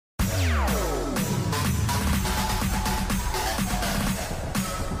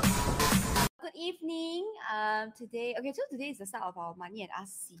evening. Today is the start of our Money and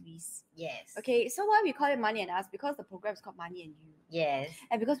Us series. Yes. Okay, so why we call it Money and Us? Because the program is called Money and You. Yes.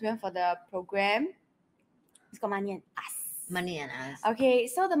 And because we went for the program, it's called Money and Us. Money and Us. Okay,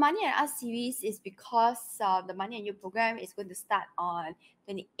 so the Money and Us series is because the Money and You program is going to start on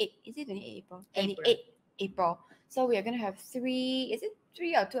 28. Is it 28 April? 28 April. So we are going to have three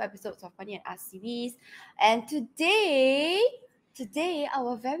or two episodes of Money and Us series. And today,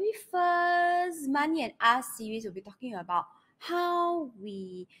 our very first Money and Us series will be talking about how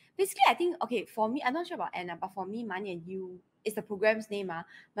we basically, I think, okay, for me, I'm not sure about Anna, but for me, Money and You is the program's name.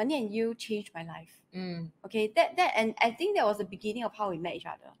 Money and You changed my life. Okay, that and I think that was the beginning of how we met each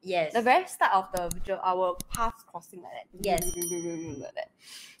other. Yes. The very start of our paths crossing like that. Yes. Like that.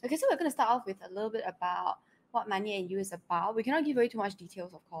 Okay, so we're going to start off with a little bit about what Money and You is about. We cannot give away too much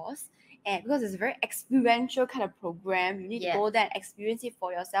details, of course, and because it's a very experiential kind of program, you need to go there and experience it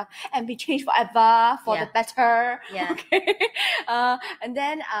for yourself and be changed forever for the better. Yeah. Okay. And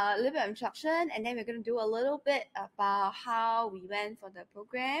then a little bit of introduction, and then we're going to do a little bit about how we went for the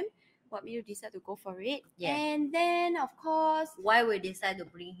program, what made you decide to go for it, and then of course why we decide to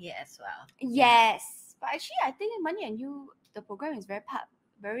bring here as well. Yes, but actually I think Money and You, the program is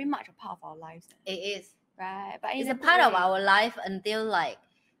very much a part of our lives. It is. Right, but it's a part of our life until like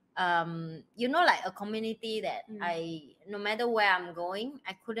like a community that no matter where I'm going,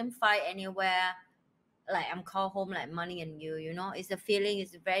 I couldn't find anywhere like I'm called home like Money and You, it's a feeling,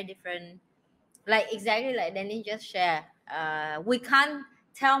 it's very different, like exactly like Danny just shared. We can't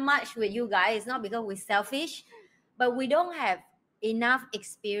tell much with you guys, not because we're selfish, but we don't have enough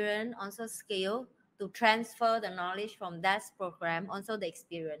experience, also skill to transfer the knowledge from that program, also the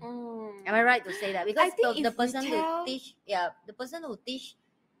experience. Am I right to say that? Because the person who teach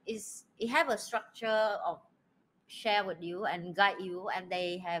is, he have a structure of share with you and guide you, and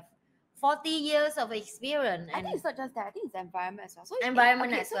they have 40 years of experience. I think it's not just that, I think it's the environment as well. So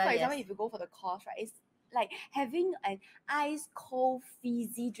environment as well. For example, if you go for the course, right, it's like having an ice cold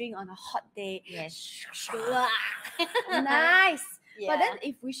fizzy drink on a hot day. Yes. Nice. But then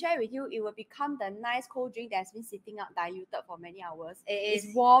if we share with you, it will become the nice cold drink that's been sitting out diluted for many hours.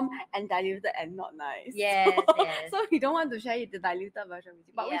 It's warm and diluted and not nice. Yes. So we don't want to share the diluted version with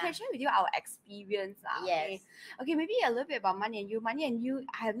you. But we can share with you our experience. Okay, maybe a little bit about Money and You. Money and You,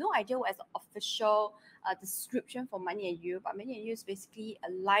 I have no idea what is the official description for Money and You, but Money and You is basically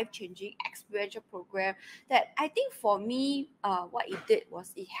a life-changing experiential program that I think for me, what it did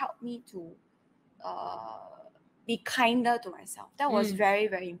was it helped me to be kinder to myself. That was very,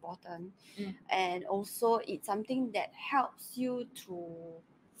 very important. And also it's something that helps you to,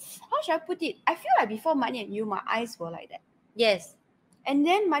 how should I put it? I feel like before Money and You, my eyes were like that. Yes. And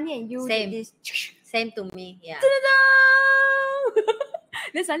then Money and You did this. Same to me. Yeah.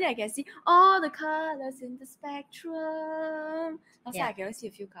 Then suddenly I can see all the colors in the spectrum. Last time I can only see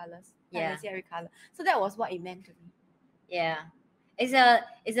a few colors. I can see every color. So that was what it meant to me. Yeah. It's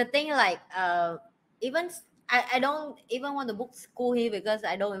a thing like even I don't even want to book school here because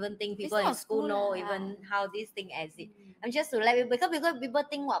I don't even think people in school know even how this thing exists. I'm just to let you, because people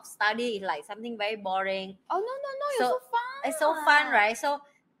think of study is like something very boring. Oh no, it's so fun. It's so fun, right? So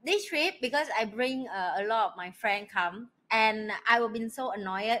this trip, because I bring a lot of my friends come, and I have been so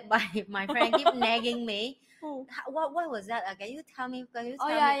annoyed by my friend keep nagging me. What was that? Can you tell me?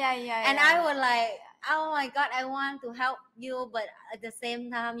 Yeah. And I was like, oh my god, I want to help you, but at the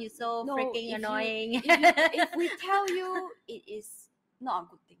same time you're so freaking annoying. If we tell you, it is not a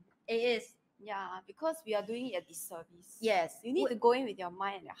good thing. It is. Yeah, because we are doing it a disservice. Yes. You need to go in with your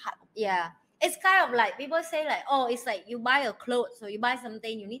mind and your heart. Yeah. It's kind of like people say like, oh, it's like you buy a clothes, so you buy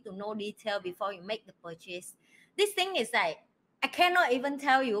something, you need to know detail before you make the purchase. This thing is like, I cannot even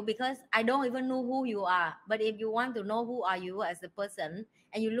tell you because I don't even know who you are. But if you want to know who are you as a person,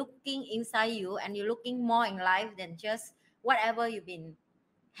 and you're looking inside you, and you're looking more in life than just whatever you've been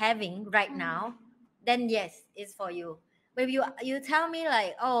having right now, then yes, it's for you. But if you tell me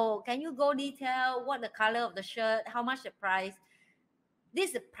like, oh, can you go detail what the color of the shirt, how much the price?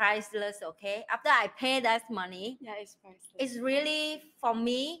 This is priceless, okay? After I pay that money, it's priceless. It's really, for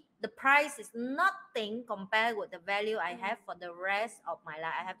me, the price is nothing compared with the value I have for the rest of my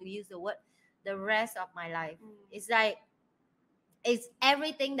life. I have to use the word the rest of my life. It's like, it's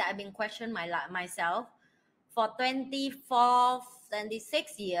everything that I've been questioning myself for 24,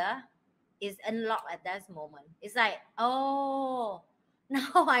 26 year is unlocked at that moment. It's like, oh,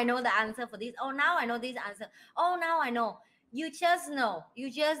 now I know the answer for this. Oh, now I know this answer. Oh, now I know. You just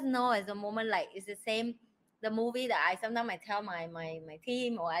know as a moment, like it's the same, the movie that I sometimes I tell my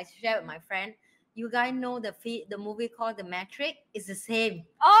team or I share with my friend. You guys know the movie called The Matrix? It's the same.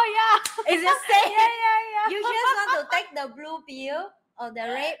 Oh yeah. It's the same. Yeah. You just want to take the blue pill or the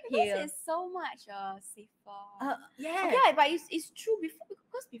red pill. Because it's so much safer. Yeah. Okay, but it's true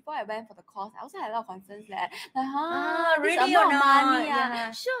before I went for the course, I also had a lot of concerns like really this amount or of not? money.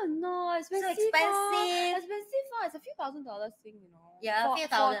 Yeah. Sure, no, expensive. So expensive. Expensive. It's a few $1,000s thing, you know. Yeah, a few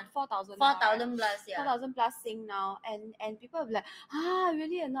thousand. 4,000. 4,000 plus, yeah. 4,000 plus thing now, and people will be like,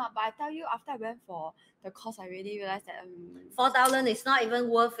 really or not? But I tell you, after I went for the course, I really realized that 4,000 is not even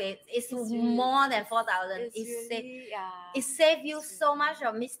worth it. It's really, more than 4,000. It saved you so much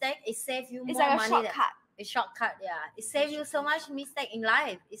of mistake. It saved you it's more like a money. Shortcut. A shortcut, yeah. It saved you so much mistake in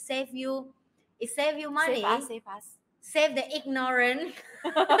life. It saved you money. Save us. Save the ignorant.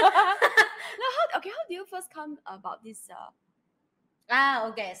 Now, how do you first come about this?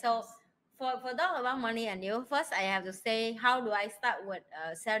 Okay. So for talk about money and you, first I have to say, how do I start with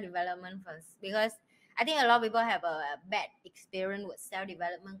self-development first? Because I think a lot of people have a bad experience with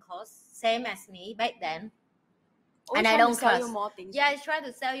self-development course, same as me back then. And I don't sell you more things. Yeah, I try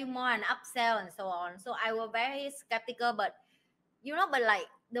to sell you more and upsell and so on. So I was very skeptical, but like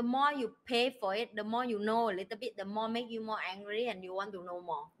the more you pay for it, the more you know a little bit, the more make you more angry and you want to know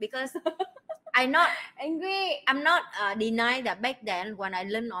more. Because I'm not denying that back then when I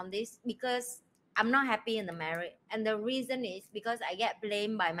learned on this, because I'm not happy in the marriage. And the reason is because I get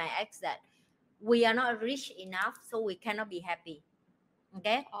blamed by my ex that we are not rich enough, so we cannot be happy.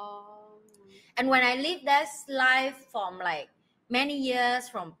 Okay? And when I live this life from like many years,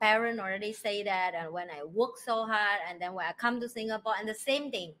 from parents already say that, and when I work so hard, and then when I come to Singapore, and the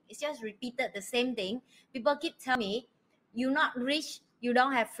same thing, it's just repeated the same thing. People keep telling me, you're not rich, you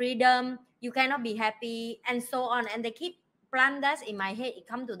don't have freedom, you cannot be happy, and so on. And they keep plant that in my head. It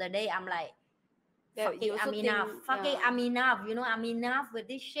come to the day I'm like, fuck it, I'm enough. Fuck it, I'm enough. I'm enough with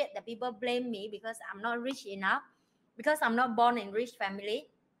this shit that people blame me because I'm not rich enough, because I'm not born in rich family,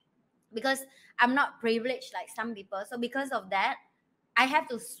 because I'm not privileged like some people. So because of that, I have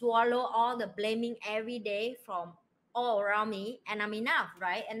to swallow all the blaming every day from all around me, and I'm enough,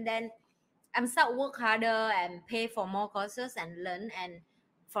 right? And then I'm start work harder and pay for more courses and learn. And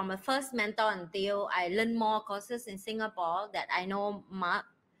from the first mentor until I learn more courses in Singapore, that I know Mark,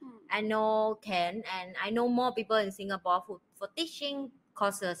 I know Ken, and I know more people in Singapore for teaching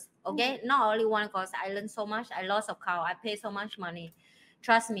courses. Okay, not only one course. I learned so much. I lost a car. I pay so much money.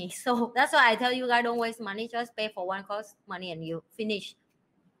 Trust me. So that's why I tell you guys, don't waste money. Just pay for one course, money, and you finish.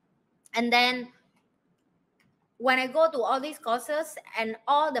 And then when I go to all these courses and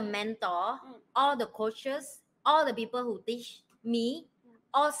all the mentor, all the coaches, all the people who teach me,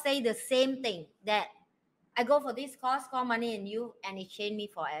 all say the same thing, that I go for this course called Money and You, and it changed me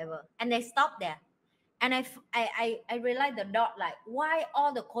forever. And they stop there. And I realized the dot, like, why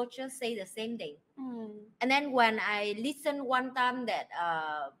all the coaches say the same thing? And then when I listened one time that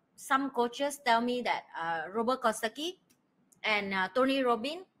some coaches tell me that Robert Kiyosaki and Tony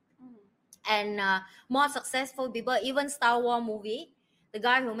Robbins and more successful people, even Star Wars movie, the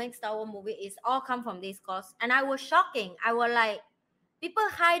guy who makes Star Wars movie, is all come from this course. And I was shocking. I was like, people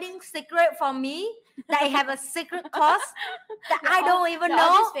hiding secret from me, that I have a secret course that I don't even know.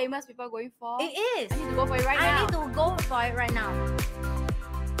 All these famous people going for. It is. I need to go for it right now. I need to go for it right now.